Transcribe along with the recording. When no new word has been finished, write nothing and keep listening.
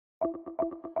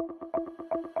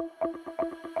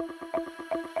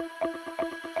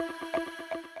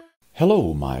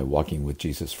Hello, my Walking with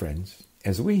Jesus friends.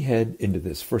 As we head into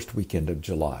this first weekend of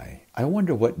July, I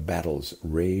wonder what battles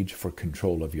rage for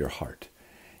control of your heart.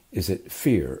 Is it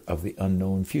fear of the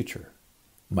unknown future?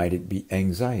 Might it be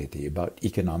anxiety about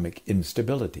economic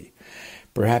instability?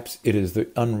 Perhaps it is the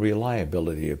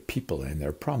unreliability of people and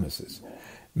their promises.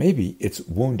 Maybe it's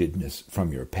woundedness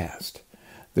from your past.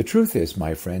 The truth is,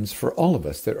 my friends, for all of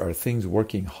us, there are things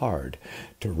working hard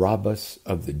to rob us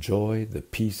of the joy, the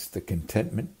peace, the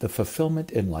contentment, the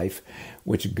fulfillment in life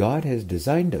which God has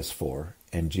designed us for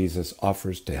and Jesus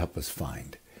offers to help us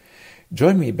find.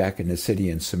 Join me back in a city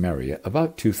in Samaria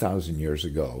about 2,000 years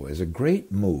ago as a great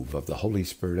move of the Holy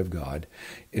Spirit of God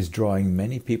is drawing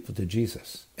many people to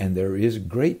Jesus, and there is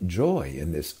great joy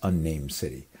in this unnamed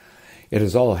city. It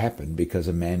has all happened because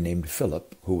a man named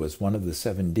Philip, who was one of the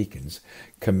 7 deacons,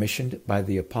 commissioned by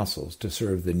the apostles to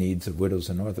serve the needs of widows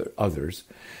and others,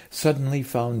 suddenly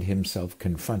found himself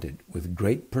confronted with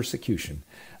great persecution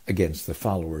against the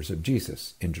followers of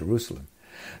Jesus in Jerusalem.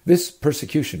 This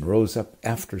persecution rose up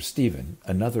after Stephen,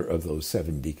 another of those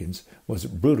 7 deacons, was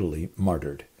brutally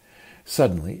martyred.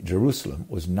 Suddenly, Jerusalem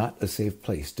was not a safe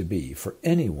place to be for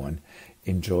anyone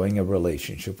enjoying a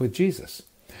relationship with Jesus.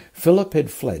 Philip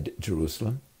had fled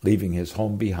Jerusalem, leaving his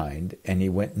home behind, and he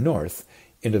went north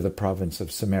into the province of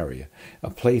Samaria, a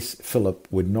place Philip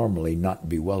would normally not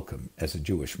be welcome as a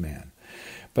Jewish man.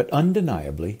 But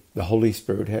undeniably, the Holy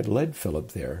Spirit had led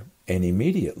Philip there, and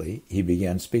immediately he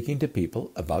began speaking to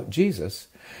people about Jesus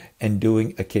and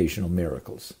doing occasional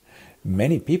miracles.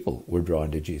 Many people were drawn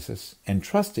to Jesus and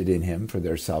trusted in him for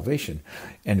their salvation,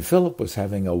 and Philip was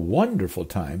having a wonderful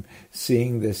time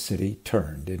seeing this city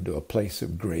turned into a place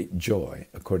of great joy,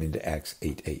 according to Acts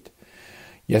 8:8.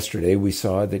 Yesterday we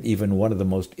saw that even one of the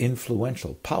most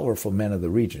influential, powerful men of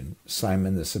the region,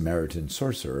 Simon the Samaritan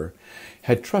sorcerer,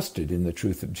 had trusted in the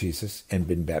truth of Jesus and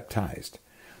been baptized.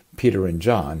 Peter and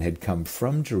John had come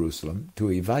from Jerusalem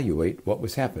to evaluate what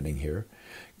was happening here,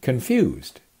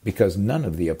 confused because none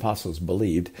of the apostles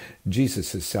believed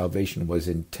Jesus' salvation was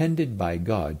intended by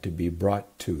God to be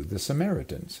brought to the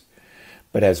Samaritans.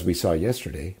 But as we saw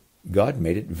yesterday, God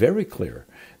made it very clear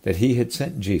that he had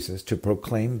sent Jesus to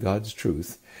proclaim God's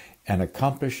truth and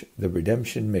accomplish the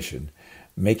redemption mission,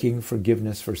 making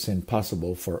forgiveness for sin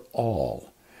possible for all.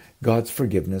 God's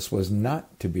forgiveness was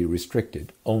not to be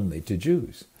restricted only to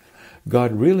Jews.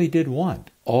 God really did want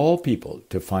all people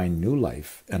to find new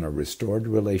life and a restored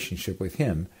relationship with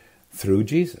him through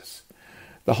Jesus.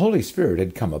 The Holy Spirit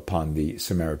had come upon the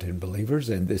Samaritan believers,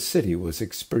 and this city was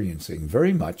experiencing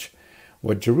very much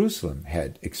what Jerusalem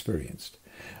had experienced.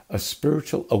 A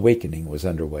spiritual awakening was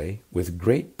underway with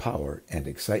great power and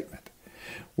excitement.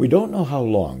 We don't know how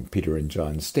long Peter and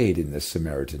John stayed in this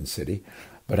Samaritan city,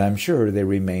 but I'm sure they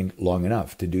remained long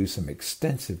enough to do some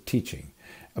extensive teaching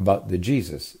about the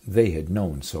Jesus they had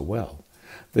known so well,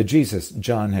 the Jesus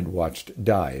John had watched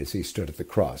die as he stood at the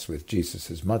cross with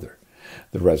Jesus' mother.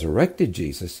 The resurrected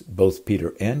Jesus, both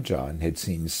Peter and John had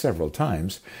seen several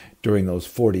times during those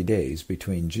 40 days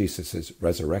between Jesus'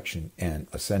 resurrection and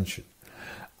ascension.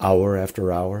 Hour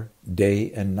after hour,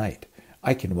 day and night,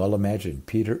 I can well imagine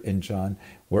Peter and John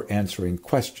were answering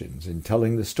questions and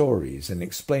telling the stories and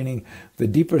explaining the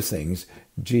deeper things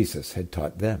Jesus had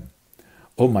taught them.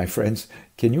 Oh, my friends,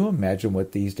 can you imagine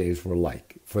what these days were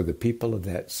like for the people of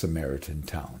that Samaritan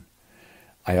town?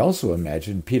 I also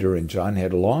imagine Peter and John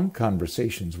had long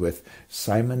conversations with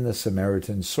Simon the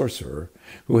Samaritan sorcerer,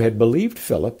 who had believed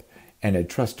Philip and had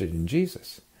trusted in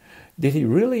Jesus. Did he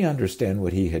really understand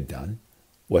what he had done?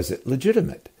 Was it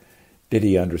legitimate? Did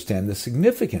he understand the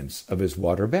significance of his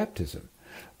water baptism?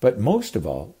 But most of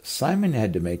all, Simon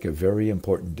had to make a very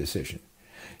important decision.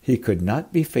 He could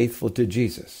not be faithful to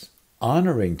Jesus,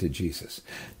 honoring to Jesus,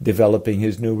 developing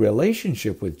his new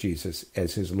relationship with Jesus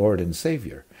as his Lord and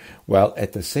Savior, while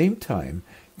at the same time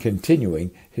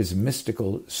continuing his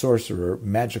mystical, sorcerer,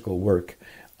 magical work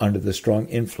under the strong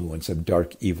influence of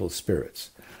dark, evil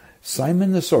spirits.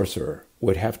 Simon the sorcerer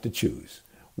would have to choose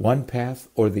one path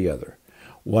or the other,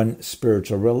 one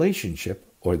spiritual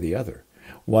relationship or the other,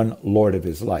 one Lord of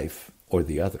his life or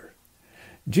the other.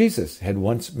 Jesus had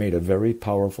once made a very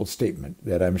powerful statement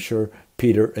that I'm sure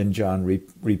Peter and John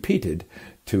repeated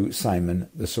to Simon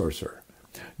the sorcerer.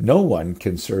 No one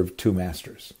can serve 2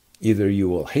 masters. Either you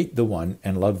will hate the one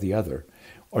and love the other,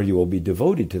 or you will be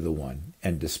devoted to the one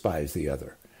and despise the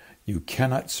other. You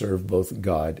cannot serve both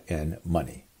God and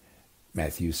money.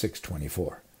 Matthew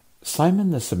 6:24.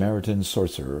 Simon the Samaritan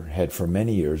sorcerer had for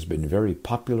many years been very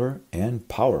popular and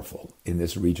powerful in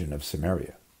this region of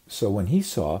Samaria. So when he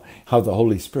saw how the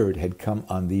Holy Spirit had come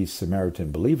on these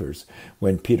Samaritan believers,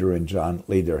 when Peter and John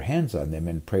laid their hands on them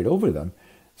and prayed over them,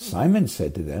 Simon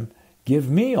said to them, "Give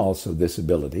me also this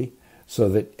ability, so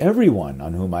that everyone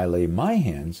on whom I lay my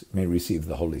hands may receive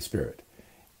the Holy Spirit."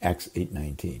 Acts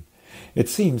 8:19. It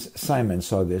seems Simon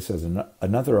saw this as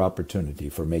another opportunity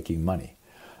for making money.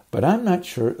 But I'm not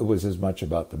sure it was as much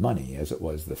about the money as it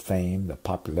was the fame, the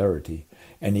popularity,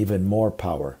 and even more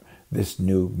power this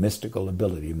new mystical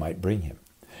ability might bring him.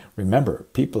 Remember,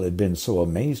 people had been so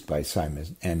amazed by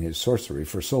Simon and his sorcery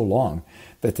for so long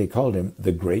that they called him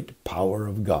the great power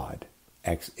of God.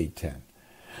 Acts 8:10.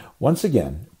 Once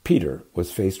again, Peter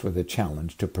was faced with a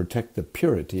challenge to protect the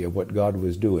purity of what God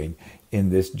was doing in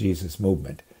this Jesus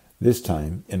movement, this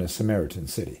time in a Samaritan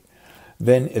city.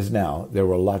 Then as now, there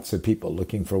were lots of people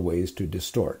looking for ways to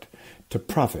distort, to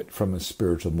profit from a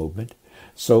spiritual movement.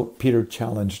 So Peter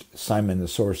challenged Simon the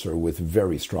sorcerer with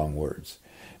very strong words.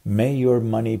 "May your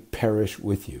money perish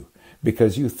with you,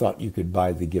 because you thought you could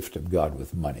buy the gift of God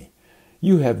with money.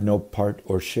 You have no part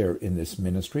or share in this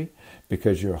ministry,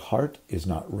 because your heart is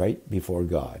not right before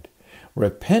God.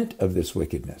 Repent of this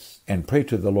wickedness, and pray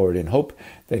to the Lord in hope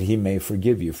that he may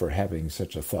forgive you for having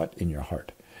such a thought in your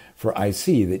heart. For I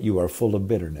see that you are full of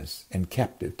bitterness and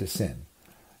captive to sin."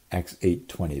 Acts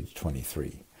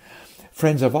 8:20-23.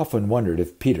 Friends, I've often wondered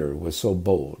if Peter was so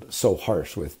bold, so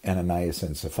harsh with Ananias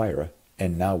and Sapphira,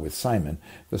 and now with Simon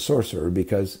the sorcerer,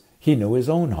 because he knew his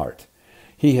own heart.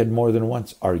 He had more than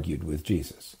once argued with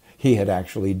Jesus. He had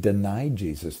actually denied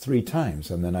Jesus 3 times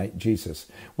on the night Jesus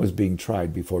was being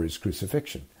tried before his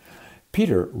crucifixion.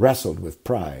 Peter wrestled with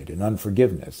pride and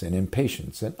unforgiveness and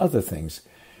impatience and other things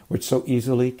which so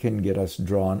easily can get us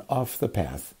drawn off the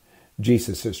path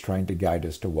Jesus is trying to guide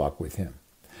us to walk with him.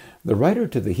 The writer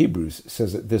to the Hebrews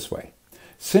says it this way: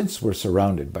 "Since we're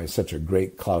surrounded by such a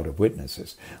great cloud of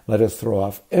witnesses, let us throw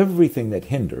off everything that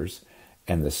hinders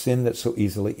and the sin that so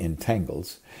easily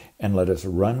entangles, and let us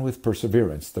run with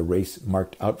perseverance the race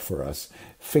marked out for us,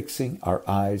 fixing our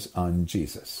eyes on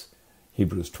Jesus."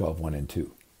 Hebrews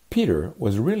 12:1-2. Peter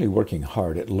was really working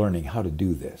hard at learning how to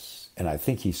do this, and I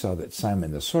think he saw that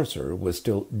Simon the sorcerer was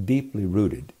still deeply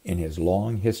rooted in his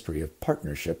long history of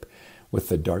partnership with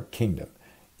the dark kingdom,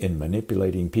 in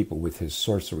manipulating people with his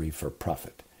sorcery for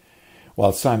profit.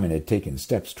 While Simon had taken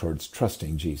steps towards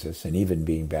trusting Jesus and even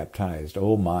being baptized,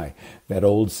 oh my, that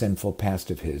old sinful past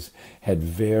of his had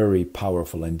very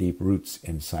powerful and deep roots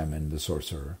in Simon the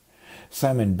sorcerer.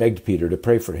 Simon begged Peter to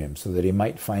pray for him so that he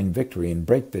might find victory and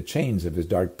break the chains of his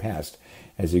dark past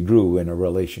as he grew in a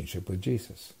relationship with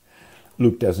Jesus.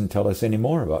 Luke doesn't tell us any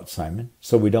more about Simon,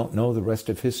 so we don't know the rest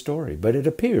of his story, but it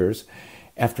appears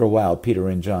after a while Peter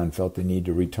and John felt the need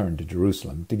to return to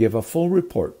Jerusalem to give a full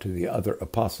report to the other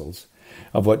apostles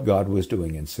of what God was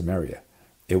doing in Samaria.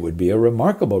 It would be a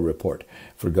remarkable report,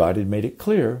 for God had made it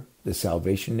clear the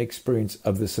salvation experience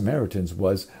of the Samaritans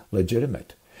was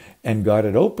legitimate, and God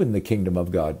had opened the kingdom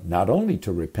of God not only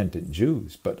to repentant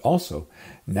Jews, but also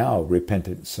now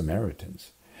repentant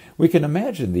Samaritans. We can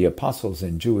imagine the apostles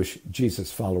and Jewish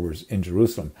Jesus followers in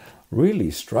Jerusalem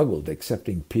really struggled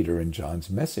accepting Peter and John's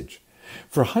message.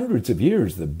 For hundreds of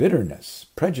years, the bitterness,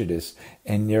 prejudice,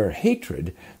 and near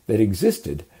hatred that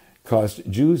existed caused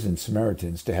Jews and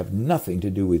Samaritans to have nothing to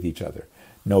do with each other.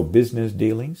 No business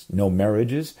dealings, no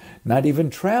marriages, not even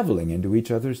traveling into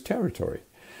each other's territory.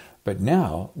 But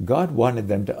now, God wanted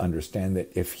them to understand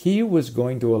that if he was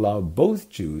going to allow both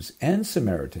Jews and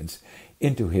Samaritans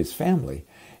into his family,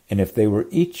 and if they were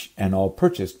each and all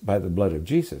purchased by the blood of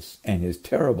Jesus and his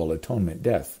terrible atonement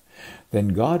death, then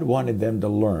God wanted them to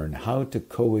learn how to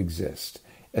coexist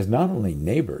as not only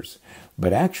neighbors,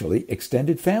 but actually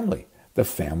extended family, the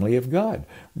family of God,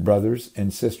 brothers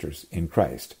and sisters in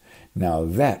Christ. Now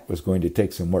that was going to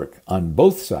take some work on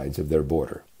both sides of their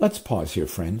border. Let's pause here,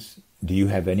 friends. Do you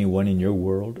have anyone in your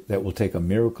world that will take a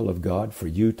miracle of God for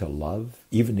you to love,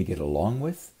 even to get along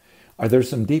with? Are there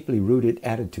some deeply rooted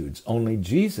attitudes only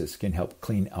Jesus can help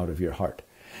clean out of your heart?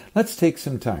 Let's take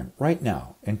some time right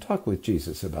now and talk with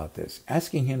Jesus about this,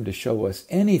 asking him to show us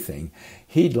anything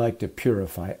he'd like to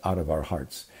purify out of our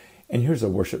hearts. And here's a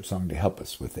worship song to help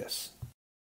us with this.